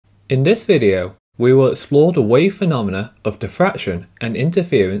In this video, we will explore the wave phenomena of diffraction and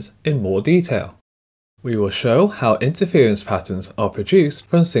interference in more detail. We will show how interference patterns are produced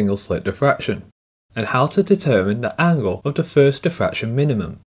from single slit diffraction, and how to determine the angle of the first diffraction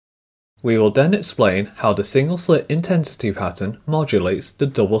minimum. We will then explain how the single slit intensity pattern modulates the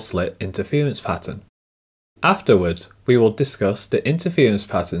double slit interference pattern. Afterwards, we will discuss the interference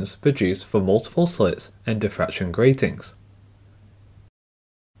patterns produced for multiple slits and diffraction gratings.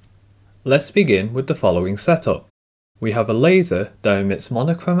 Let's begin with the following setup. We have a laser that emits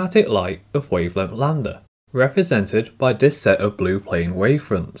monochromatic light of wavelength lambda, represented by this set of blue plane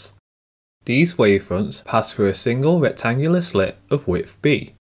wavefronts. These wavefronts pass through a single rectangular slit of width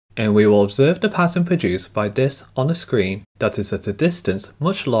b, and we will observe the pattern produced by this on a screen that is at a distance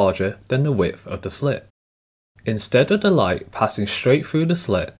much larger than the width of the slit. Instead of the light passing straight through the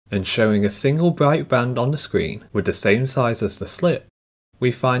slit and showing a single bright band on the screen with the same size as the slit,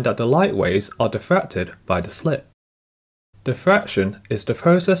 we find that the light waves are diffracted by the slit. Diffraction is the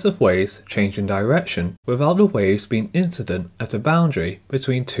process of waves changing direction without the waves being incident at a boundary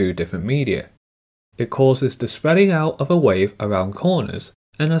between two different media. It causes the spreading out of a wave around corners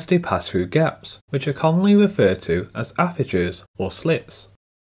and as they pass through gaps, which are commonly referred to as apertures or slits.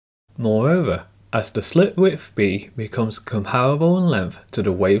 Moreover, as the slit width b becomes comparable in length to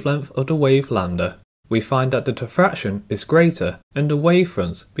the wavelength of the wave lambda, we find that the diffraction is greater and the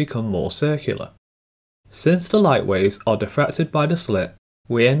wavefronts become more circular. Since the light waves are diffracted by the slit,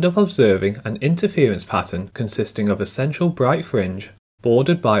 we end up observing an interference pattern consisting of a central bright fringe,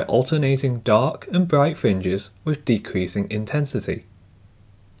 bordered by alternating dark and bright fringes with decreasing intensity.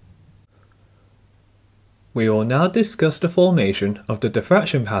 We will now discuss the formation of the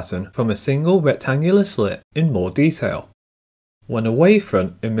diffraction pattern from a single rectangular slit in more detail. When a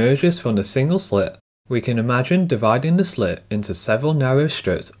wavefront emerges from the single slit, we can imagine dividing the slit into several narrow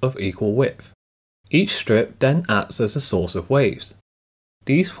strips of equal width. Each strip then acts as a source of waves.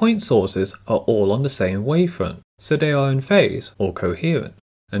 These point sources are all on the same wavefront, so they are in phase or coherent,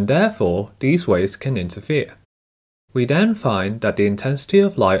 and therefore these waves can interfere. We then find that the intensity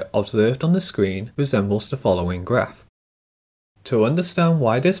of light observed on the screen resembles the following graph. To understand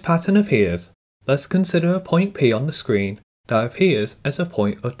why this pattern appears, let's consider a point P on the screen that appears as a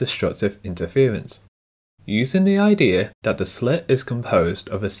point of destructive interference. Using the idea that the slit is composed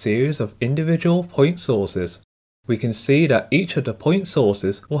of a series of individual point sources, we can see that each of the point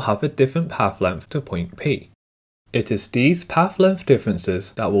sources will have a different path length to point P. It is these path length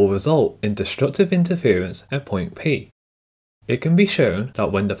differences that will result in destructive interference at point P. It can be shown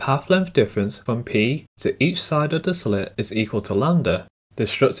that when the path length difference from P to each side of the slit is equal to lambda,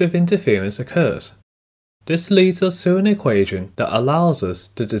 destructive interference occurs. This leads us to an equation that allows us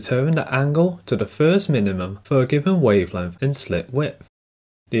to determine the angle to the first minimum for a given wavelength and slit width.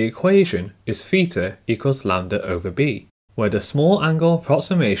 The equation is θ equals lambda over b, where the small angle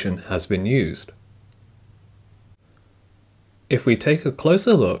approximation has been used. If we take a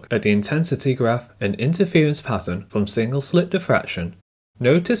closer look at the intensity graph and interference pattern from single slit diffraction,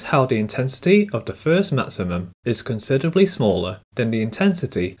 notice how the intensity of the first maximum is considerably smaller than the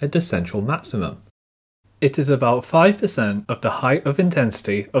intensity at the central maximum. It is about 5% of the height of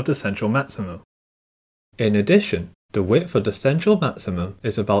intensity of the central maximum. In addition, the width of the central maximum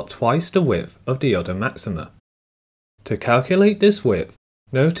is about twice the width of the other maxima. To calculate this width,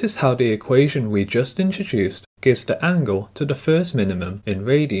 notice how the equation we just introduced gives the angle to the first minimum in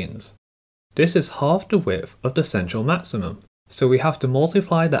radians. This is half the width of the central maximum, so we have to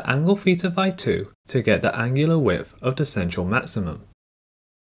multiply the angle θ by 2 to get the angular width of the central maximum.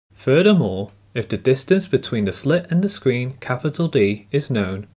 Furthermore, if the distance between the slit and the screen D is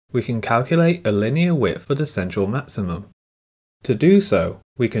known, we can calculate a linear width for the central maximum. To do so,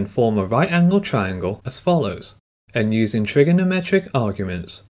 we can form a right-angled triangle as follows, and using trigonometric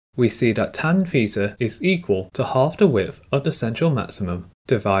arguments, we see that tan θ is equal to half the width of the central maximum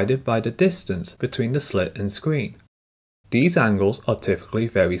divided by the distance between the slit and screen. These angles are typically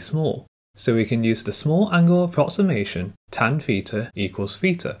very small, so we can use the small angle approximation tan θ equals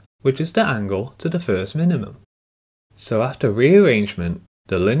θ, which is the angle to the first minimum. So after rearrangement,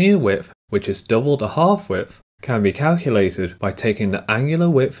 the linear width, which is double the half width, can be calculated by taking the angular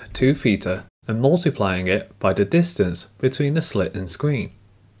width 2θ and multiplying it by the distance between the slit and screen.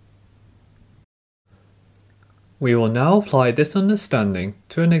 We will now apply this understanding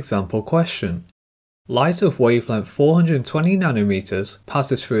to an example question. Light of wavelength 420 nanometers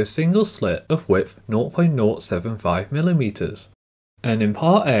passes through a single slit of width 0.075 mm. And in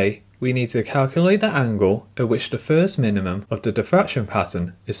part A, we need to calculate the angle at which the first minimum of the diffraction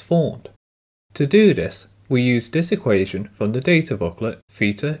pattern is formed. To do this, We use this equation from the data booklet,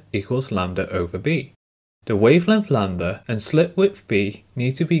 theta equals lambda over b. The wavelength lambda and slit width b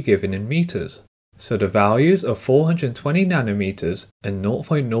need to be given in meters, so the values of 420 nanometers and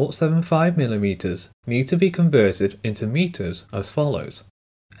 0.075 millimeters need to be converted into meters as follows.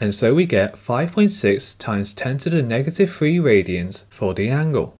 And so we get 5.6 times 10 to the negative 3 radians for the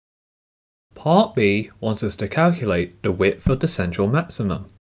angle. Part B wants us to calculate the width of the central maximum.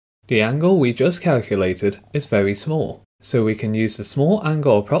 The angle we just calculated is very small, so we can use the small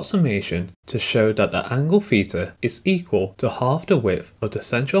angle approximation to show that the angle theta is equal to half the width of the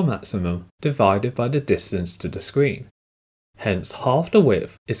central maximum divided by the distance to the screen. Hence, half the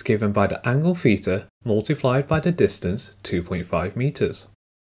width is given by the angle theta multiplied by the distance 2.5 meters.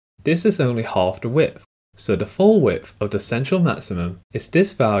 This is only half the width, so the full width of the central maximum is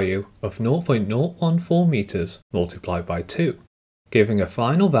this value of 0.014 meters multiplied by 2, giving a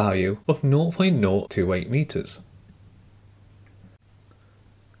final value of 0.028 meters.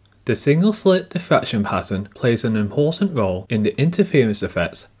 The single-slit diffraction pattern plays an important role in the interference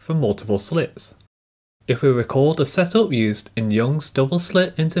effects from multiple slits. If we recall the setup used in Young's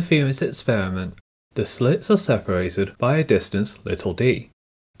double-slit interference experiment, the slits are separated by a distance d,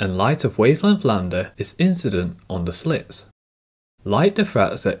 and light of wavelength lambda is incident on the slits. Light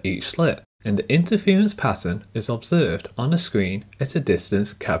diffracts at each slit, and the interference pattern is observed on the screen at a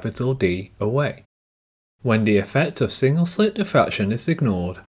distance D away. When the effect of single-slit diffraction is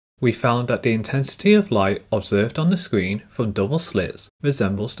ignored, we found that the intensity of light observed on the screen from double slits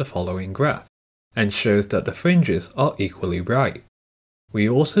resembles the following graph, and shows that the fringes are equally bright. We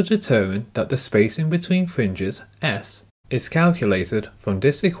also determined that the spacing between fringes, S, is calculated from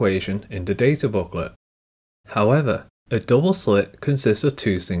this equation in the data booklet. However, a double slit consists of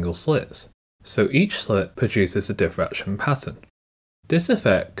two single slits, so each slit produces a diffraction pattern. This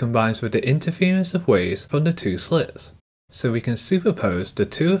effect combines with the interference of waves from the two slits, so we can superpose the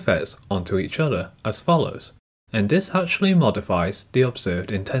two effects onto each other as follows, and this actually modifies the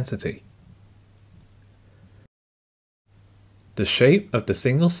observed intensity. The shape of the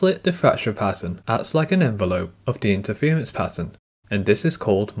single-slit diffraction pattern acts like an envelope of the interference pattern, and this is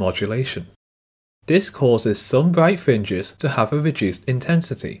called modulation. This causes some bright fringes to have a reduced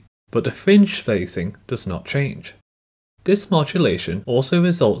intensity, but the fringe spacing does not change. This modulation also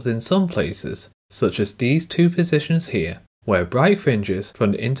results in some places, such as these two positions here, where bright fringes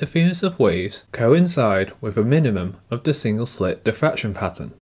from the interference of waves coincide with a minimum of the single-slit diffraction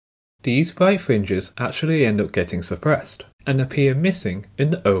pattern. These bright fringes actually end up getting suppressed and appear missing in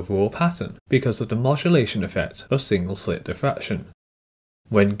the overall pattern because of the modulation effect of single-slit diffraction.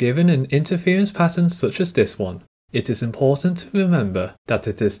 When given an interference pattern such as this one, it is important to remember that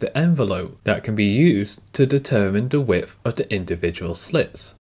it is the envelope that can be used to determine the width of the individual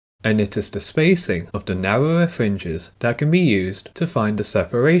slits, and it is the spacing of the narrower fringes that can be used to find the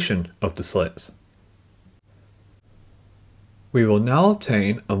separation of the slits. We will now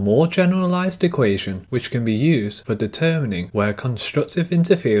obtain a more generalized equation which can be used for determining where constructive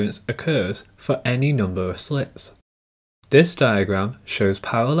interference occurs for any number of slits. This diagram shows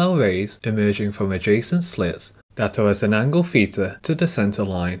parallel rays emerging from adjacent slits that are at an angle theta to the center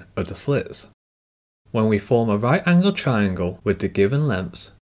line of the slits. When we form a right-angled triangle with the given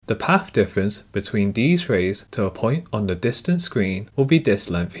lengths, the path difference between these rays to a point on the distant screen will be this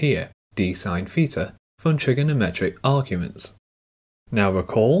length here, d sine theta, from trigonometric arguments. Now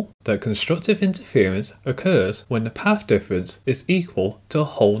recall that constructive interference occurs when the path difference is equal to a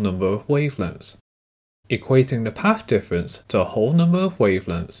whole number of wavelengths. Equating the path difference to a whole number of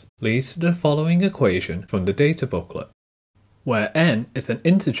wavelengths leads to the following equation from the data booklet, where n is an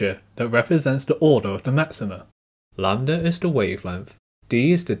integer that represents the order of the maxima, lambda is the wavelength,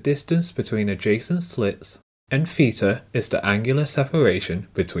 d is the distance between adjacent slits, and theta is the angular separation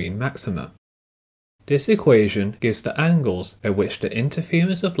between maxima. This equation gives the angles at which the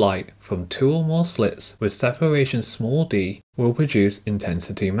interference of light from two or more slits with separation small d will produce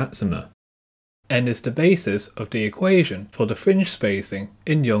intensity maxima. N is the basis of the equation for the fringe spacing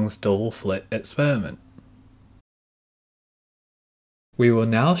in Young's double-slit experiment. We will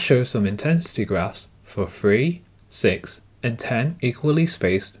now show some intensity graphs for 3, 6, and 10 equally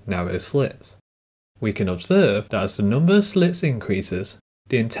spaced narrow slits. We can observe that as the number of slits increases,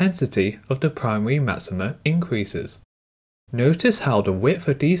 the intensity of the primary maxima increases. Notice how the width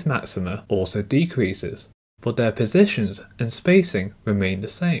of these maxima also decreases, but their positions and spacing remain the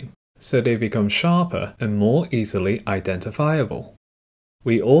same, so they become sharper and more easily identifiable.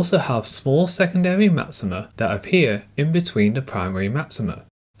 We also have small secondary maxima that appear in between the primary maxima,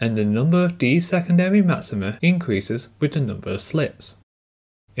 and the number of these secondary maxima increases with the number of slits.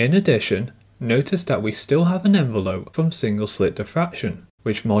 In addition, notice that we still have an envelope from single slit diffraction,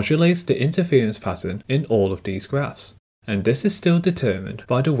 which modulates the interference pattern in all of these graphs, and this is still determined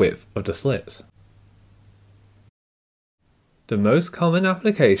by the width of the slits. The most common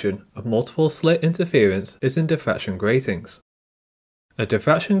application of multiple slit interference is in diffraction gratings. A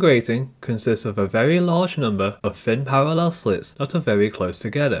diffraction grating consists of a very large number of thin parallel slits that are very close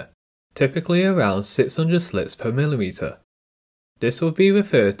together, typically around 600 slits per millimeter. This will be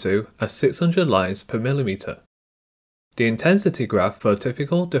referred to as 600 lines per millimeter. The intensity graph for a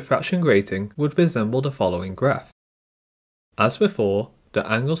typical diffraction grating would resemble the following graph. As before, the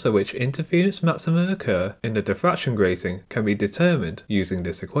angles at which interference maxima occur in the diffraction grating can be determined using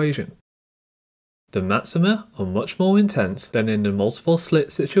this equation. The maxima are much more intense than in the multiple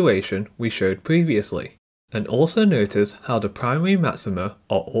slit situation we showed previously, and also notice how the primary maxima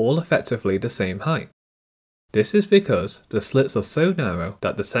are all effectively the same height. This is because the slits are so narrow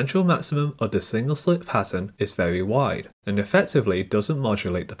that the central maximum of the single slit pattern is very wide and effectively doesn't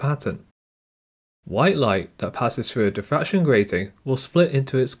modulate the pattern. White light that passes through a diffraction grating will split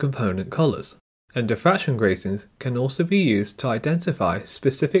into its component colors, and diffraction gratings can also be used to identify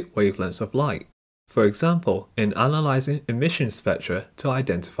specific wavelengths of light, for example in analyzing emission spectra to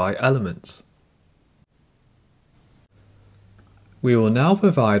identify elements. We will now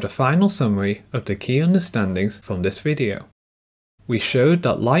provide a final summary of the key understandings from this video. We showed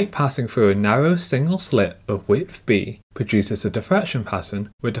that light passing through a narrow single slit of width b produces a diffraction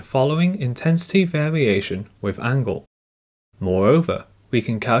pattern with the following intensity variation with angle. Moreover, we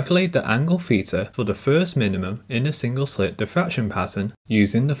can calculate the angle theta for the first minimum in a single slit diffraction pattern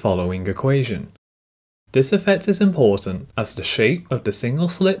using the following equation. This effect is important as the shape of the single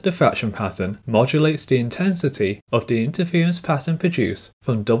slit diffraction pattern modulates the intensity of the interference pattern produced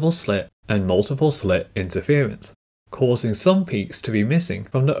from double slit and multiple slit interference, causing some peaks to be missing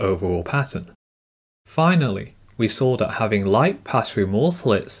from the overall pattern. Finally, we saw that having light pass through more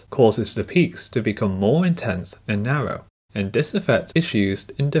slits causes the peaks to become more intense and narrow, and this effect is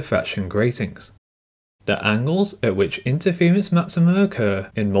used in diffraction gratings. The angles at which interference maxima occur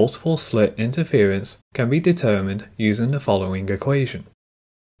in multiple slit interference can be determined using the following equation.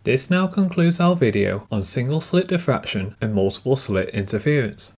 This now concludes our video on single slit diffraction and multiple slit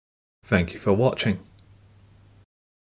interference. Thank you for watching.